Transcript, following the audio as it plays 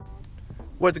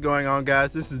What's going on,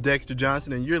 guys? This is Dexter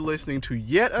Johnson, and you're listening to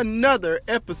yet another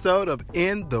episode of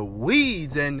In the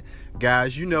Weeds. And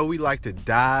guys, you know we like to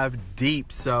dive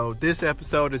deep, so this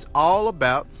episode is all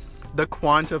about the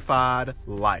quantified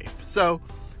life. So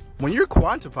when you're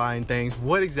quantifying things,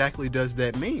 what exactly does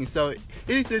that mean? So it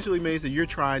essentially means that you're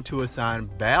trying to assign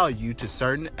value to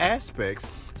certain aspects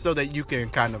so that you can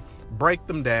kind of break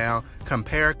them down,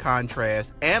 compare,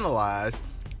 contrast, analyze,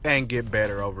 and get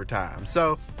better over time.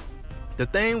 So the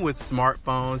thing with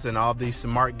smartphones and all these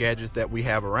smart gadgets that we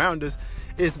have around us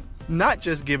is not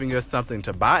just giving us something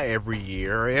to buy every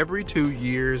year or every 2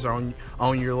 years on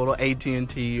your little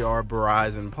AT&T or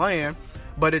Verizon plan,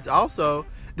 but it's also,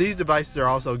 these devices are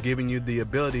also giving you the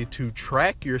ability to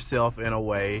track yourself in a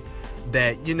way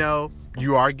that, you know,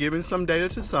 you are giving some data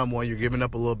to someone, you're giving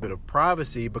up a little bit of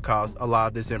privacy because a lot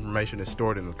of this information is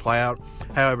stored in the cloud.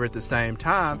 However, at the same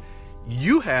time,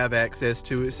 you have access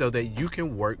to it so that you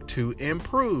can work to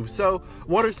improve. So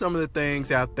what are some of the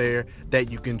things out there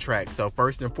that you can track? So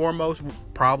first and foremost,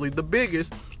 probably the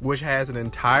biggest, which has an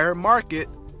entire market,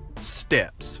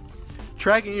 steps.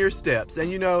 Tracking your steps.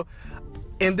 And you know,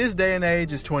 in this day and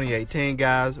age, it's 2018,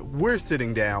 guys, we're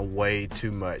sitting down way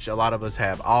too much. A lot of us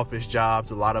have office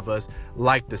jobs. A lot of us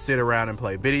like to sit around and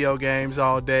play video games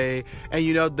all day. And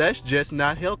you know, that's just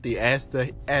not healthy. As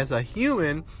a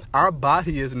human, our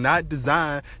body is not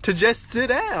designed to just sit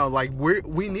down. Like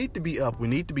we need to be up. We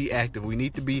need to be active. We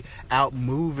need to be out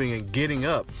moving and getting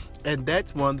up. And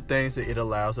that's one of the things that it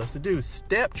allows us to do.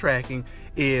 Step tracking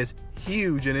is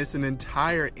huge, and it's an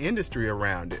entire industry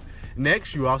around it.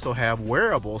 Next, you also have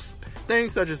wearables,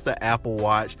 things such as the Apple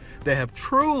Watch that have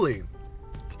truly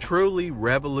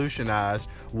revolutionized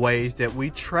ways that we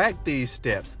track these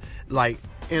steps. Like,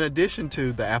 in addition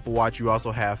to the Apple Watch, you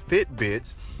also have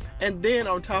Fitbits. And then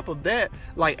on top of that,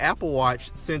 like Apple Watch,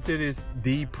 since it is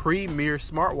the premier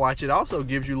smartwatch, it also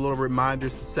gives you little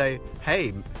reminders to say,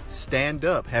 hey, stand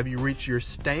up. Have you reached your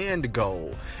stand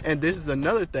goal? And this is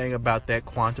another thing about that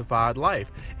quantified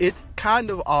life. It's kind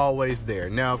of always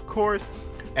there. Now, of course,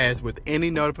 as with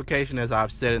any notification, as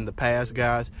I've said in the past,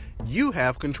 guys, you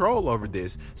have control over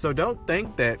this. So don't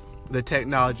think that the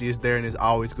technology is there and is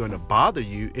always going to bother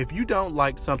you. If you don't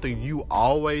like something, you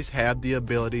always have the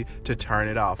ability to turn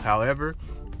it off. However,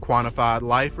 quantified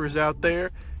lifers out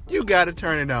there, you got to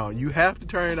turn it on. You have to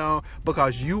turn it on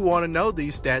because you want to know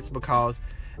these stats because,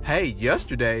 hey,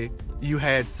 yesterday you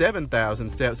had 7,000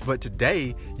 steps, but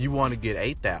today you want to get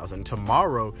 8,000.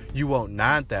 Tomorrow you want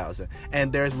 9,000.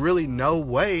 And there's really no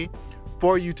way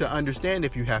for you to understand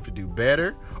if you have to do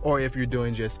better or if you're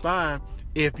doing just fine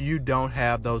if you don't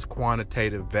have those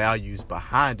quantitative values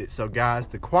behind it. So guys,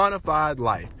 the quantified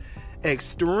life,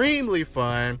 extremely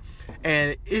fun,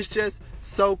 and it's just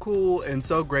so cool and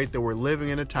so great that we're living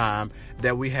in a time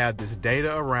that we have this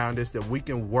data around us that we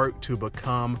can work to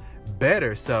become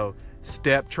better. So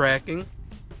step tracking.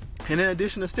 And in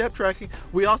addition to step tracking,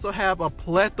 we also have a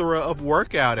plethora of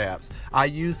workout apps. I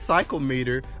use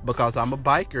Cyclemeter because I'm a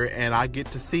biker and I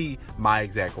get to see my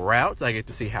exact routes. I get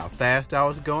to see how fast I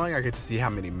was going. I get to see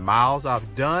how many miles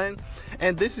I've done.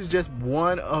 And this is just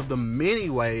one of the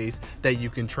many ways that you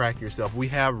can track yourself. We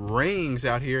have rings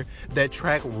out here that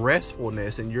track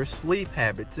restfulness and your sleep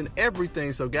habits and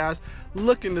everything. So guys,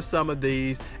 look into some of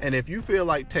these. And if you feel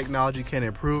like technology can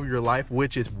improve your life,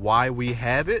 which is why we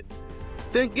have it,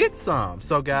 then get some.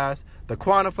 So guys, the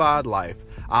quantified life.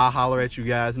 I'll holler at you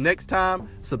guys next time.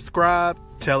 Subscribe,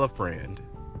 tell a friend.